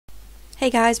Hey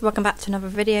guys, welcome back to another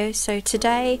video. So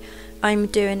today I'm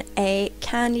doing a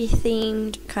candy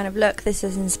themed kind of look. This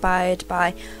is inspired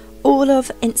by all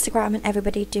of Instagram and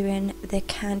everybody doing the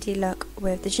candy look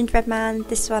with the gingerbread man.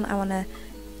 This one I want to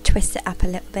twist it up a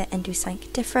little bit and do something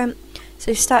different.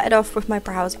 So started off with my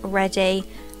brows already,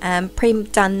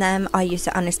 pre-done them. I used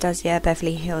the Anastasia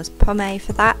Beverly Hills pomade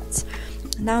for that.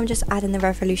 Now I'm just adding the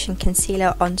Revolution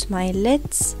concealer onto my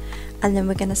lids, and then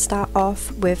we're going to start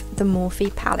off with the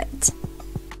Morphe palette.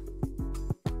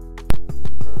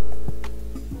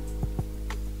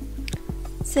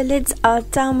 So lids are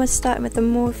done. We're starting with the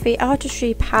Morphe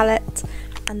Artistry palette,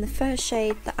 and the first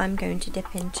shade that I'm going to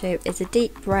dip into is a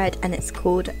deep red and it's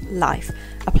called Life.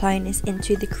 Applying this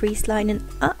into the crease line and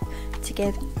up to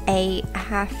give a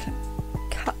half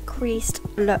cut creased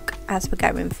look as we're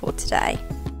going for today.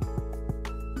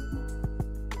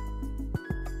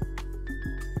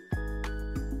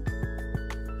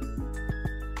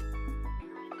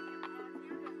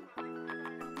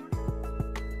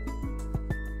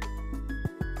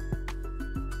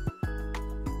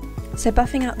 So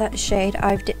buffing out that shade,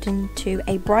 I've dipped into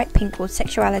a bright pink called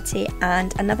Sexuality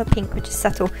and another pink which is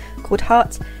subtle called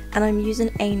Heart, and I'm using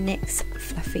a NYX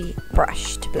fluffy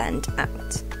brush to blend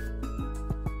out.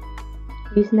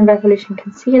 Using the Revolution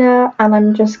concealer, and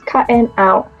I'm just cutting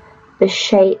out the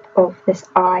shape of this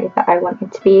eye that I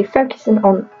wanted to be, focusing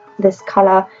on this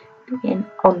colour being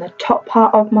on the top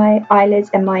part of my eyelids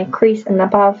and my crease and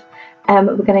above.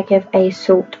 We're going to give a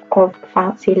sort of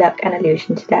fancy look and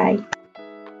illusion today.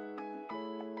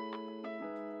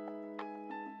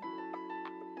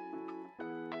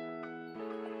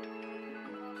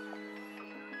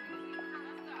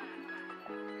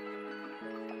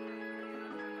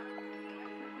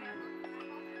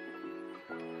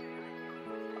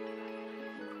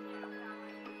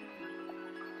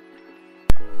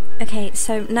 Okay,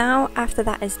 so now after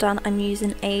that is done, I'm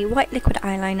using a white liquid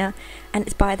eyeliner, and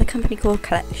it's by the company called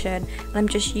Collection, and I'm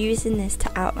just using this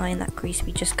to outline that crease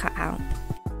we just cut out.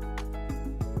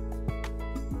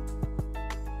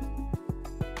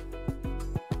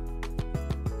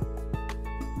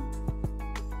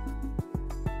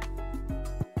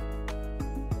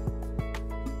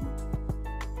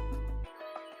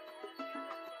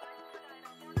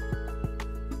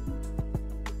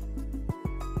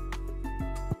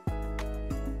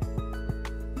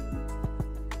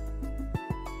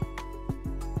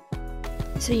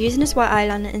 So using this white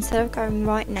eyeliner, instead of going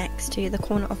right next to the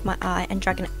corner of my eye and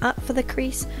dragging it up for the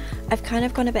crease, I've kind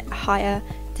of gone a bit higher.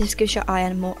 This gives your eye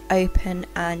a more open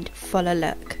and fuller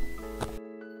look.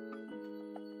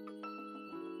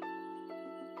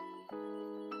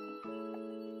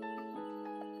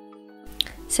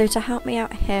 So to help me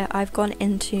out here, I've gone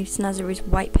into Snazaroo's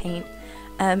white paint.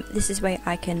 This is where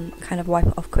I can kind of wipe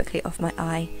it off quickly off my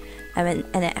eye, and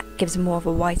it gives more of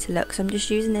a whiter look. So I'm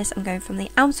just using this. I'm going from the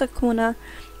outer corner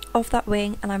of that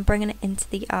wing and I'm bringing it into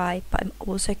the eye, but I'm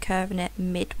also curving it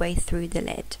midway through the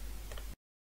lid.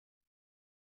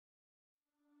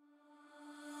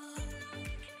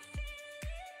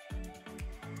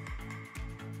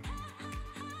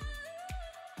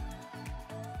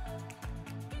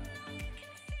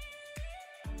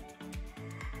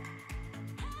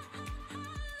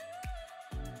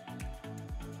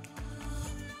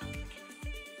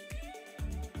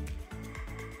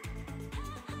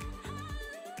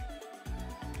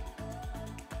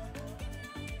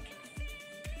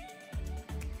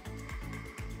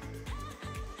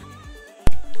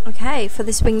 Okay, for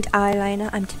this winged eyeliner,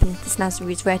 I'm dipping into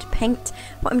Snazaroo's red paint.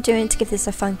 What I'm doing to give this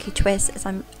a funky twist is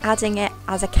I'm adding it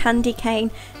as a candy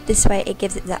cane. This way it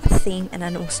gives it that theme and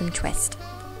an awesome twist.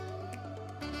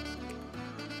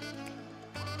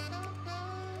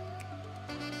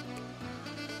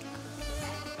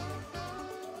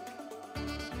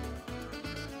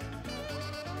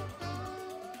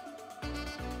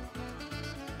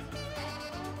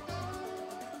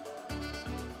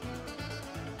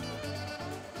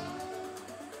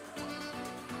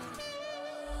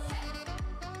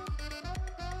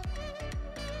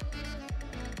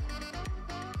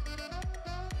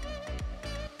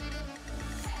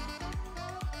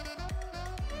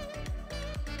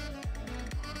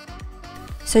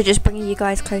 So just bringing you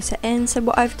guys closer in. So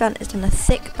what I've done is done a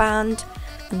thick band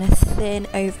and a thin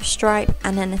over stripe,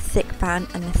 and then a thick band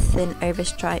and a thin over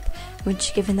stripe,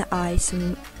 which giving the eye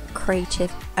some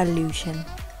creative illusion.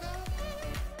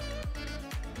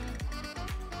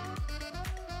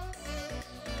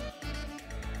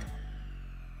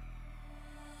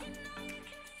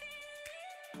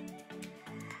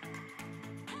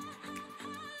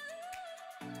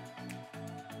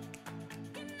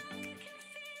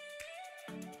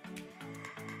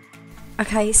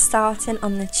 Okay, starting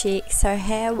on the cheek. So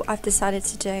here what I've decided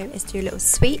to do is do little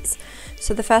sweets.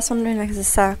 So the first one I'm doing like is a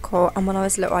circle, and when I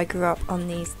was little I grew up on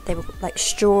these, they were like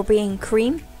strawberry and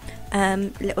cream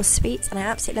little sweets, and I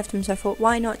absolutely loved them, so I thought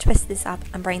why not twist this up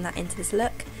and bring that into this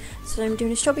look. So I'm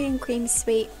doing a strawberry and cream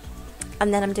sweet,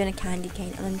 and then I'm doing a candy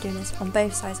cane, and I'm doing this on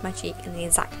both sides of my cheek in the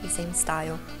exactly same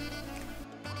style.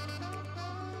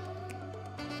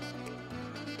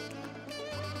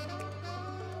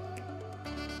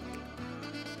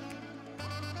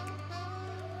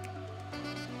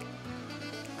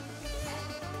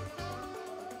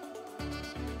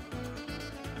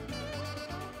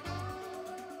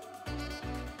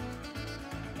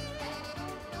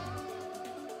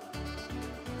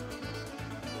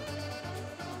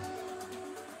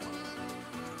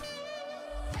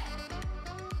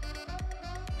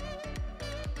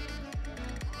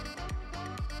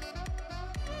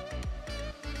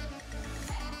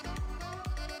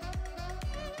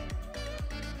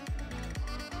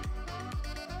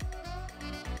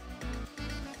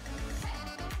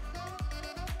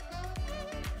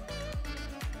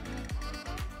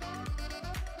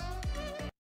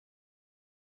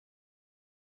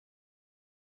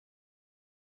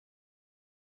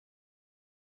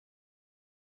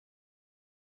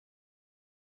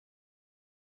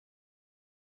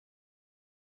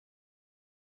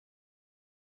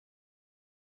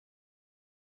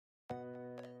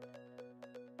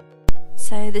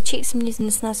 So the cheeks I'm using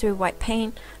this nursery white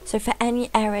paint. So for any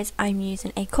areas I'm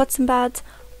using a cotton bud,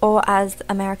 or as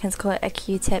the Americans call it, a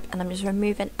Q-tip, and I'm just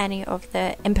removing any of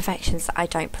the imperfections that I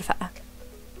don't prefer.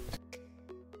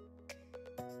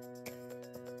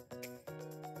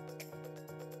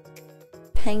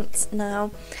 Paint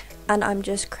now, and I'm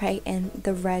just creating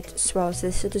the red swirl. So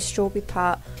this is the strawberry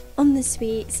part on the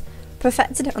sweets.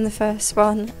 Perfected it on the first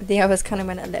one, the others kind of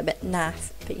went a little bit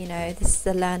naff, but you know, this is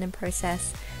the learning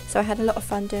process. So I had a lot of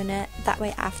fun doing it. That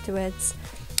way afterwards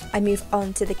I move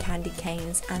on to the candy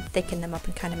canes and thicken them up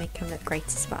and kind of make them look great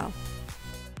as well.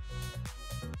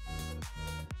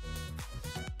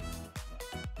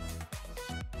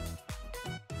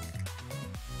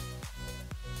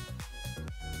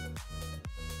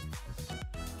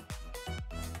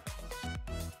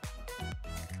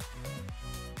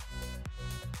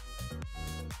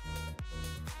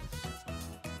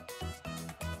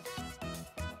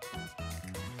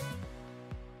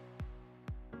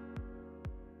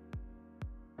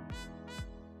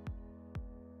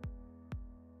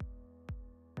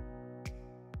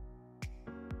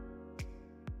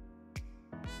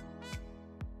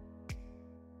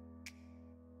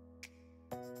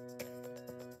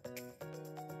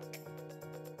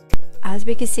 As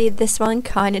we can see, this one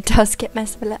kind of does get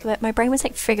messed up a little bit. My brain was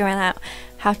like figuring out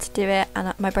how to do it,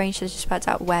 and my brain should have just worked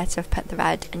out where to have put the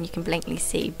red, and you can blatantly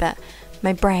see, but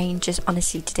my brain just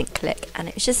honestly didn't click, and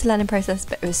it was just a learning process,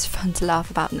 but it was fun to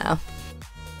laugh about now.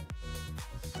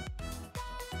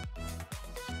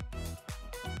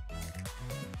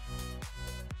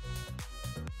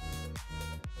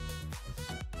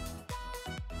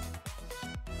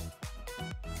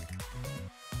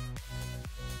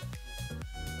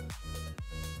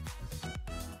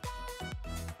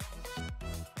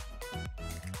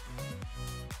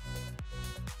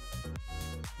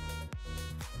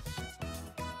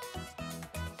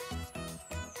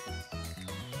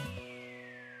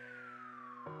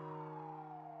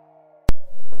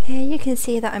 Here you can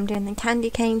see that I'm doing the candy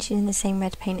canes using the same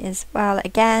red paint as well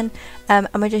again, and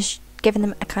we're just giving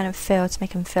them a kind of feel to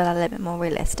make them feel a little bit more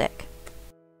realistic.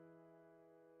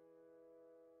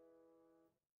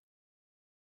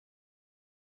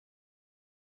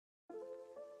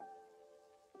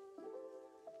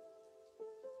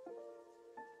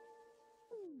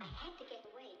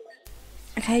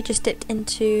 Okay, just dipped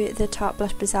into the Tarte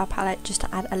Blush Bazaar palette just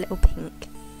to add a little pink.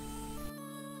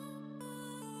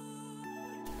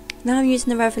 Now I'm using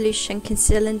the Revolution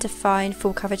Conceal and Define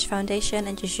Full Coverage Foundation,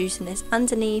 and just using this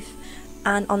underneath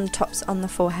and on the tops on the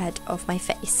forehead of my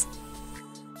face.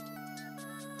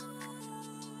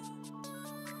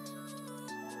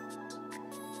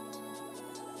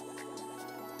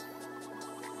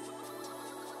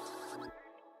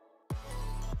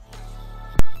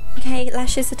 Okay,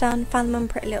 lashes are done, found them on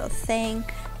Pretty Little Thing.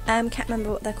 Can't remember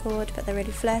what they're called, but they're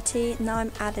really flirty. Now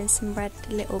I'm adding some red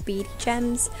little bead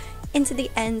gems into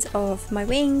the ends of my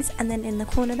wings, and then in the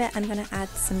corner bit I'm going to add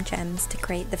some gems to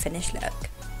create the finished look.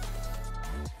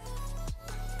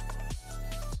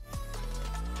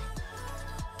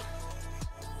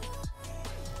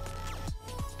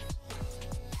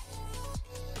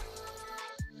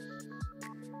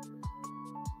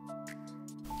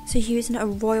 So using a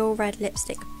royal red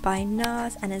lipstick by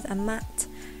NARS, and as a matte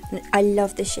I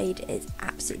love the shade, it's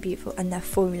absolutely beautiful, and their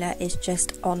formula is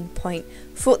just on point.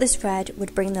 Thought this red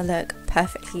would bring the look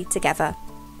perfectly together.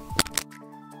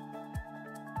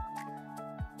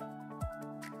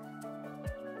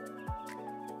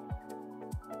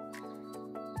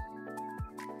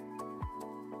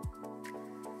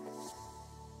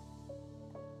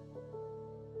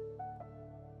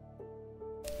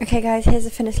 Okay guys, here's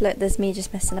the finished look. There's me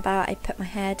just messing about. I put my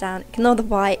hair down. Ignore the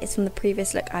white, it's from the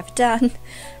previous look I've done.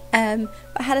 But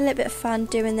I had a little bit of fun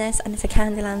doing this, and it's a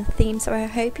Candyland theme, so I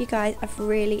hope you guys have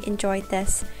really enjoyed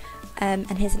this. And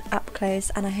here's an up close,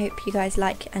 and I hope you guys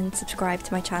like and subscribe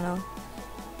to my channel.